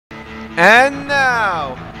And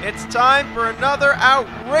now, it's time for another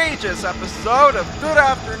outrageous episode of Good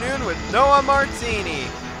Afternoon with Noah Martini.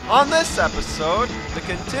 On this episode, the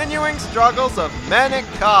continuing struggles of men at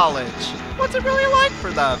college. What's it really like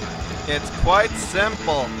for them? It's quite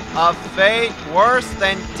simple. A fate worse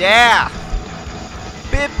than death.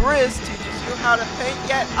 Bib Riz teaches you how to paint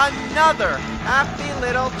yet another happy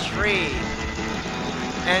little tree.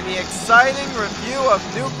 And the exciting review of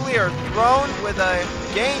Nuclear Throne with a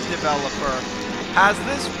game developer. Has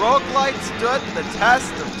this roguelite stood the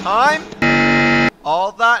test of time?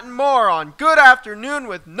 All that and more on Good Afternoon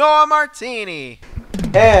with Noah Martini.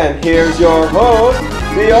 And here's your host,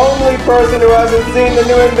 the only person who hasn't seen the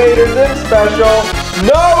new Invaders Zim special,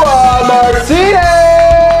 Noah Martini!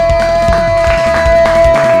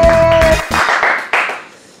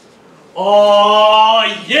 Oh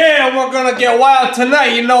yeah, we're gonna get wild tonight.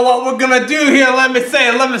 You know what we're gonna do here? Let me say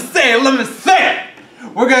it.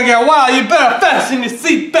 We're gonna get wild. You better fasten your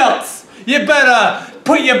seatbelts. You better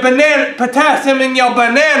put your potassium in your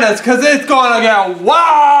bananas, cause it's gonna get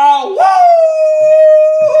wild. Woo!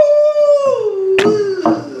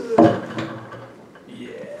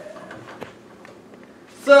 Yeah.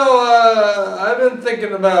 So I've been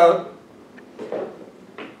thinking about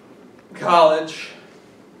college.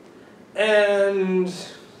 And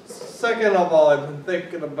second of all, I've been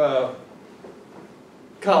thinking about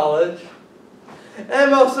college.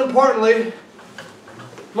 And most of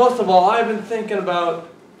all, I've been thinking about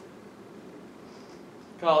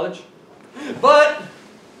college. But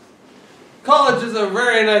college is a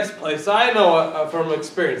very nice place. I know from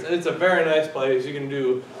experience, it's a very nice place. You can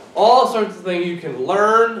do all sorts of things. You can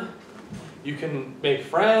learn, you can make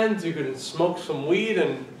friends, you can smoke some weed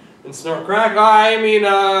and snort crack.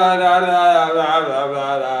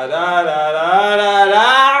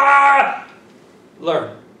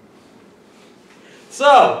 Learn.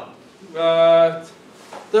 So,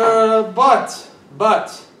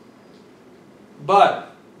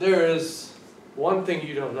 but there is one thing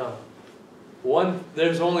you don't know.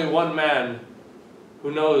 There's only one man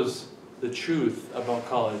who knows the truth about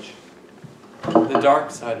college. The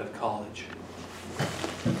dark side of college.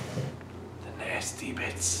 The nasty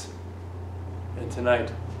bits. And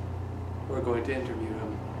tonight, we're going to interview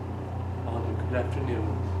him on Good Afternoon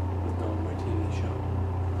with Noah Martini show.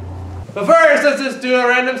 But first, let's just do a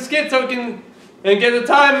random skit so we can get the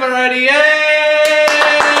timer ready. Yay!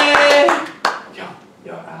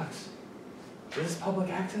 Yo, Alex. Is this public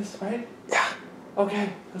access, right? Yeah.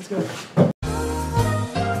 Okay, let's go.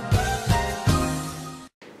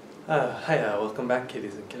 Hi, welcome back,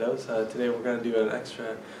 kiddies and kiddos. Today we're going to do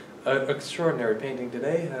an extraordinary painting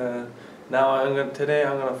today. I'm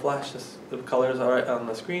gonna flash the colors right on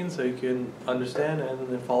the screen so you can understand and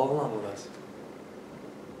then follow along with us.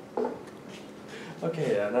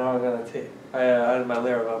 Okay, now I'm gonna I added my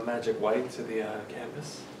layer of magic white to the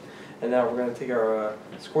canvas, and now we're gonna take our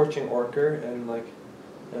scorching ochre and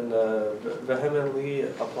vehemently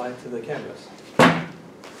apply it to the canvas.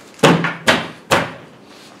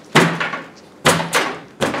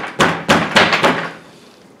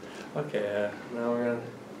 Okay, now we're gonna.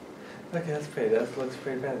 Okay, that's pretty. That looks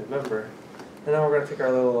pretty fancy. Remember, and now we're gonna take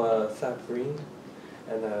our little sap green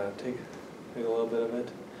and take a little bit of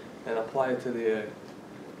it and apply it to the.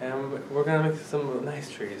 And we're gonna make some nice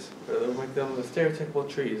trees. We'll make them the stereotypical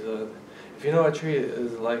trees. If you know what a tree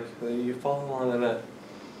is like, you follow along in that.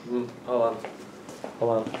 Hold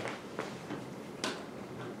on.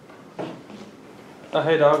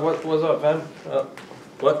 Hey dog, what's up, man?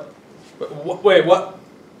 What? Wait, what?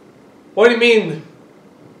 What do you mean?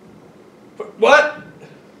 What?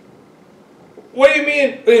 What do you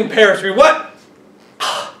mean in Paris? What?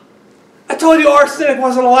 I told you arsenic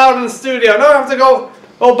wasn't allowed in the studio. Now I have to go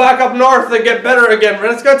back up north to get better again.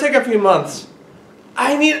 And it's going to take a few months.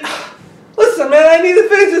 Listen, man, I need to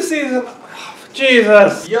finish this season.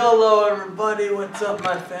 Jesus. YOLO, everybody. What's up,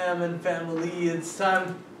 my fam and family? It's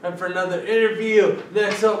time for another interview.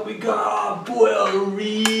 Next up, we got our boy,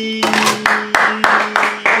 Reed.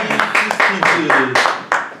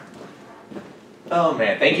 Oh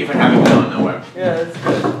man, thank you for having me on Nowhere. Yeah, it's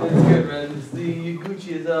good, man. It's the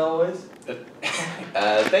Gucci as always.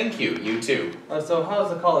 Thank you, you too. So how's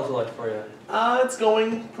the college life for you? It's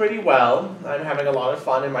going pretty well. I'm having a lot of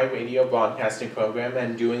fun in my radio broadcasting program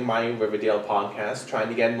and doing my Riverdale podcast, trying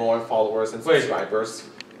to get more followers and subscribers.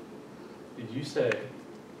 Did you say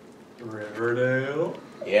Riverdale?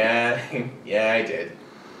 Yeah, yeah I did.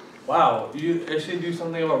 Wow, you actually do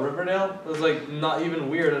something about Riverdale? That's like not even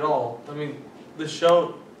weird at all. I mean, the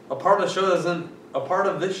show, a part of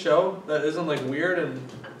this show that isn't like weird and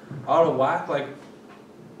out of whack, like,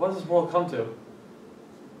 what does this world come to?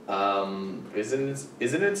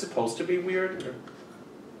 Isn't it supposed to be weird?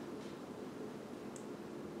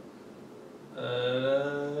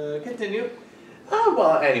 Continue.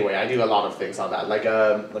 Well, anyway, I do a lot of things on that. Like,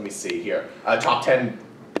 let me see here. Top 10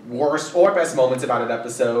 worst or best moments about an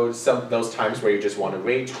episode. Some those times where you just want to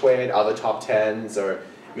rage quit. Other top 10s or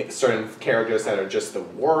certain characters that are just the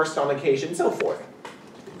worst on occasion, so forth.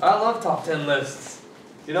 I love top 10 lists.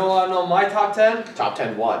 You know what? I know my top 10. Top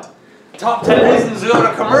 10 what? Top 10 reasons to go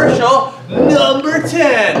to commercial number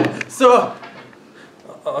 10. So.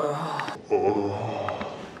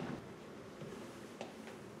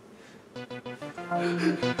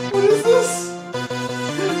 What is this?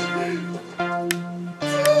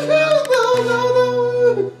 No.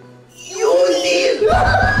 You leave!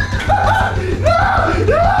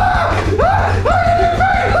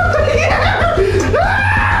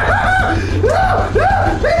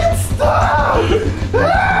 Stop!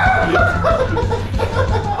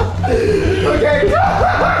 Okay, cut!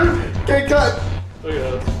 Okay, cut!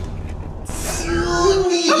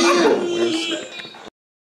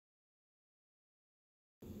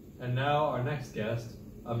 And now our next guest,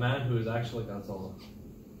 a man who is actually Godzilla.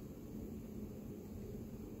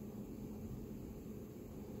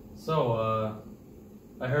 So,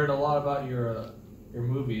 I heard a lot about your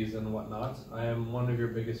movies and whatnot. I am one of your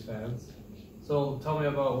biggest fans. So tell me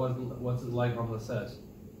about what's it like on the set.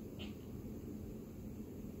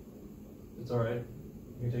 It's alright.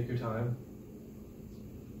 You can take your time.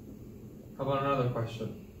 How about another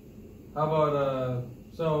question? How about,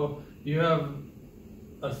 so you have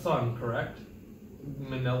a son, correct?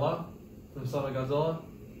 Manila from Son of Godzilla?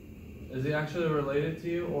 Is he actually related to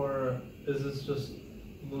you, or is this just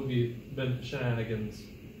movie shenanigans?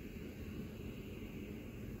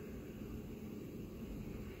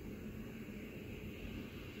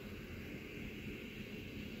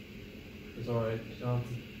 It's alright, you don't have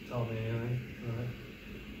to tell me anything, alright?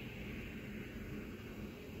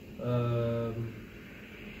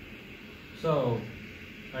 So,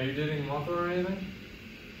 are you dating Mothra or anything?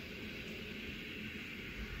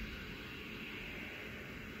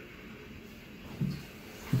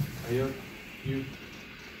 Are you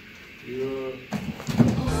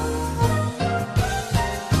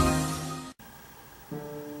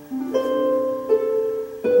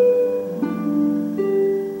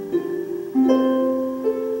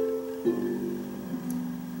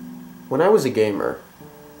When I was a gamer,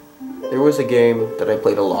 there was a game that I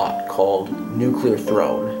played a lot called Nuclear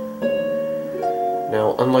Throne.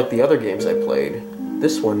 Now, unlike the other games I played,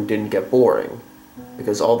 this one didn't get boring,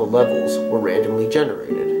 because all the levels were randomly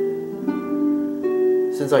generated.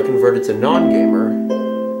 Since I converted to non-gamer,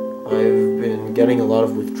 I've been getting a lot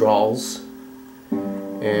of withdrawals,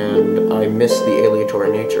 and I miss the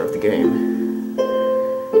aleatory nature of the game.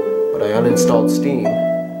 But I uninstalled Steam,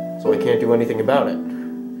 so I can't do anything about it.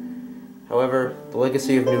 However, the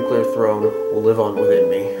legacy of Nuclear Throne will live on within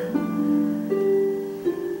me.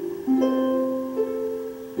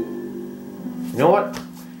 You know what?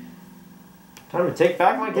 Time to take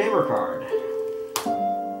back my gamer card.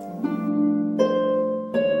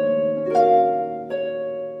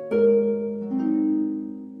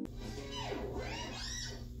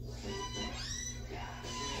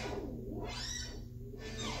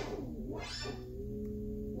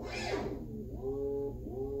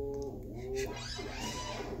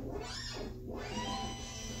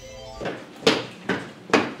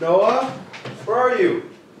 Noah, where are you?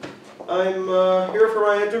 I'm here for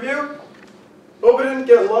my interview. Hope I didn't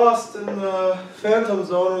get lost in the Phantom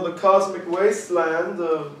Zone or the Cosmic Wasteland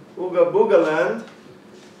of Ooga Booga Land.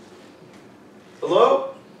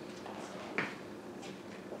 Hello?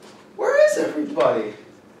 Where is everybody?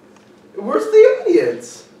 Where's the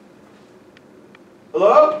audience?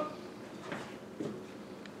 Hello?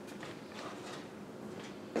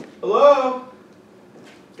 Hello?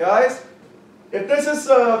 Guys? If this is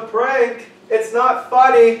a prank, it's not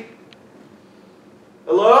funny.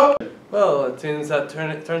 Hello? Well, it turns out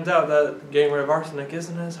that getting rid of arsenic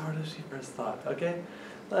isn't as hard as you first thought, okay?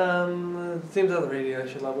 It seems that the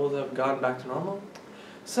radiation levels have gone back to normal.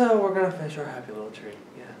 So we're gonna finish our happy little tree,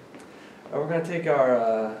 yeah. We're gonna take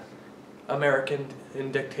our American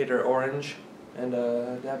dictator orange and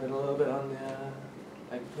dab it a little bit on the,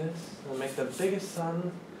 like this, and make the biggest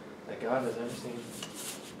sun that God has ever seen.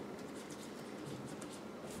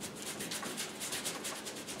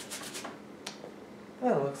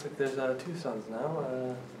 Well, it looks like there's 2 suns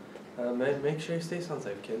now. Make sure you stay sun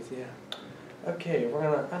safe, kids. Yeah. Okay, I'm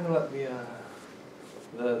gonna let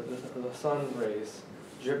the sun rays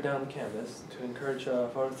drip down the canvas to encourage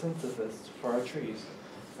photosynthesis for our trees.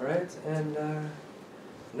 All right, and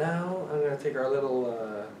now I'm gonna take our little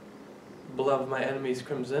beloved my enemy's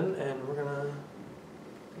crimson, and we're gonna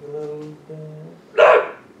take a little bit.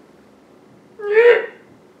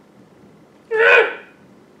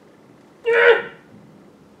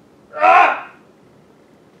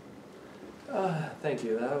 Thank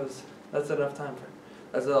you. That's enough time for.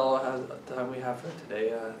 That's all time we have for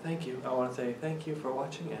today. Thank you. I want to say thank you for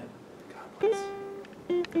watching, and God bless.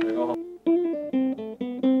 I'm gonna go home.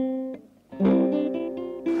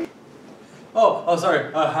 Oh,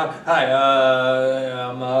 sorry. Hi.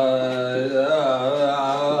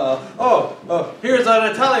 Here's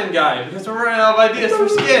an Italian guy because we're running out of ideas for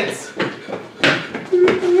skins.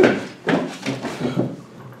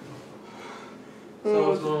 So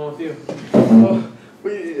what's going on with you?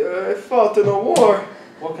 I fought in a war.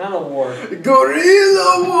 What kind of war?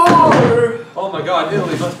 Guerrilla war! Oh my God,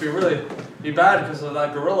 Italy must be bad because of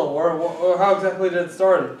that guerrilla war. How exactly did it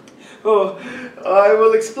start? Oh, I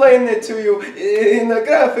will explain it to you in a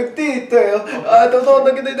graphic detail. I don't know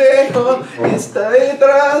the video. It's the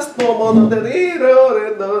interest. No mono de riro,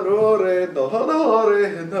 redorore,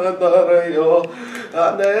 dohonore, dodario.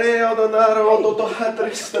 Aneo donaro,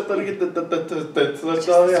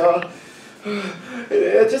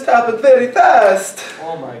 it just happened very fast.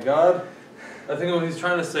 Oh my God. I think what he's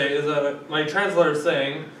trying to say is that my translator is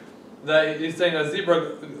saying that he's saying a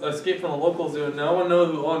zebra escaped from the local zoo and no one knows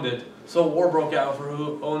who owned it. So war broke out for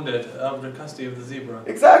who owned it under custody of the zebra.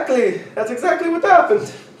 Exactly. That's exactly what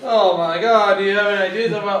happened. Oh my God. Do you have any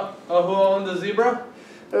ideas about who owned the zebra?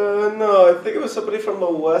 No, I think it was somebody from the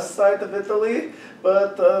west side of Italy,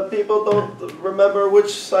 but people don't remember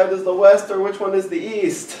which side is the west or which one is the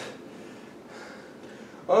east.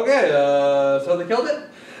 Okay, so they killed it?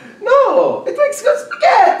 No, it makes good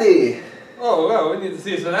spaghetti. Oh, well, we need to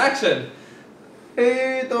see some action.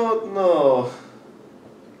 I don't know.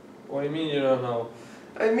 What do you mean you don't know?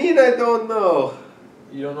 I mean I don't know.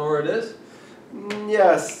 You don't know where it is?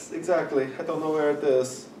 Yes, exactly. I don't know where it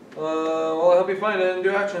is. Well, I'll help you find it and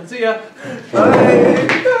do action. See ya. Bye.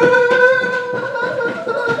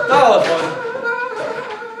 Telephone.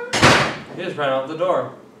 He just ran out the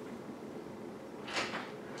door.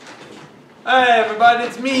 Hey everybody,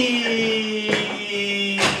 it's me!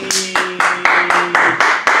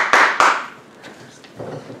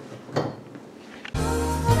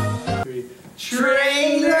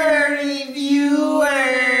 Trailer reviewers!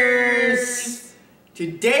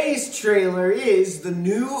 Today's trailer is the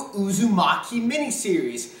new Uzumaki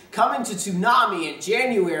miniseries coming to Toonami in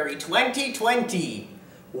January 2020.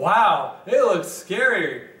 Wow, it looks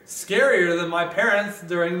scary. Scarier than my parents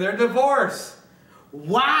during their divorce.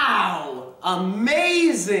 Wow!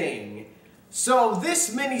 Amazing! So this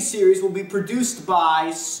miniseries will be produced by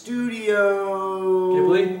Studio...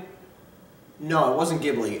 Ghibli? No, it wasn't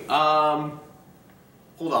Ghibli.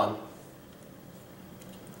 Hold on.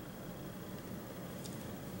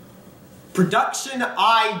 Production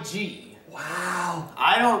IG. Wow.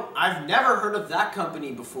 I've never heard of that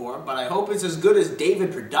company before, but I hope it's as good as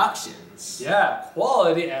David Productions. Yeah,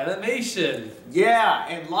 quality animation. Yeah,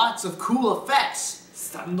 and lots of cool effects.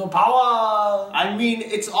 Stando power. I mean,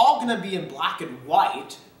 it's all gonna be in black and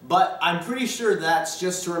white, but I'm pretty sure that's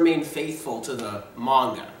just to remain faithful to the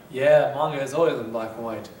manga. Yeah, manga is always in black and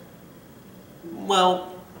white.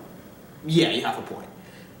 Well, yeah, you have a point.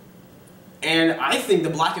 And I think the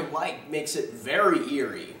black and white makes it very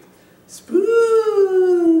eerie.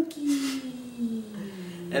 Spooky!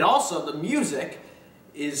 And also, the music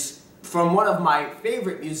is from one of my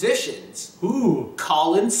favorite musicians. Who?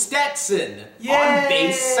 Colin Stetson. Yay! On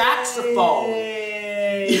bass saxophone.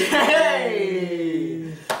 Yay!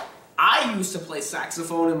 I used to play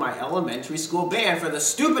saxophone in my elementary school band for the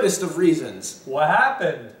stupidest of reasons. What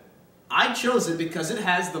happened? I chose it because it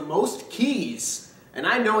has the most keys. And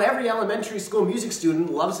I know every elementary school music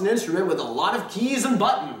student loves an instrument with a lot of keys and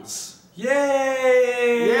buttons.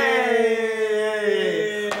 Yay!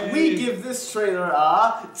 Yay! We give this trailer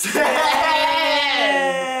a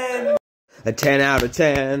 10! A 10 out of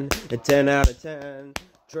 10, a 10 out of 10.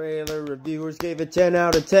 Trailer reviewers gave it 10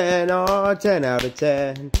 out of 10, oh, 10 out of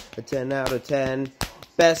 10, a 10 out of 10.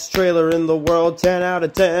 Best trailer in the world, 10 out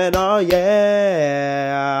of 10, oh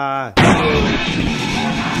yeah.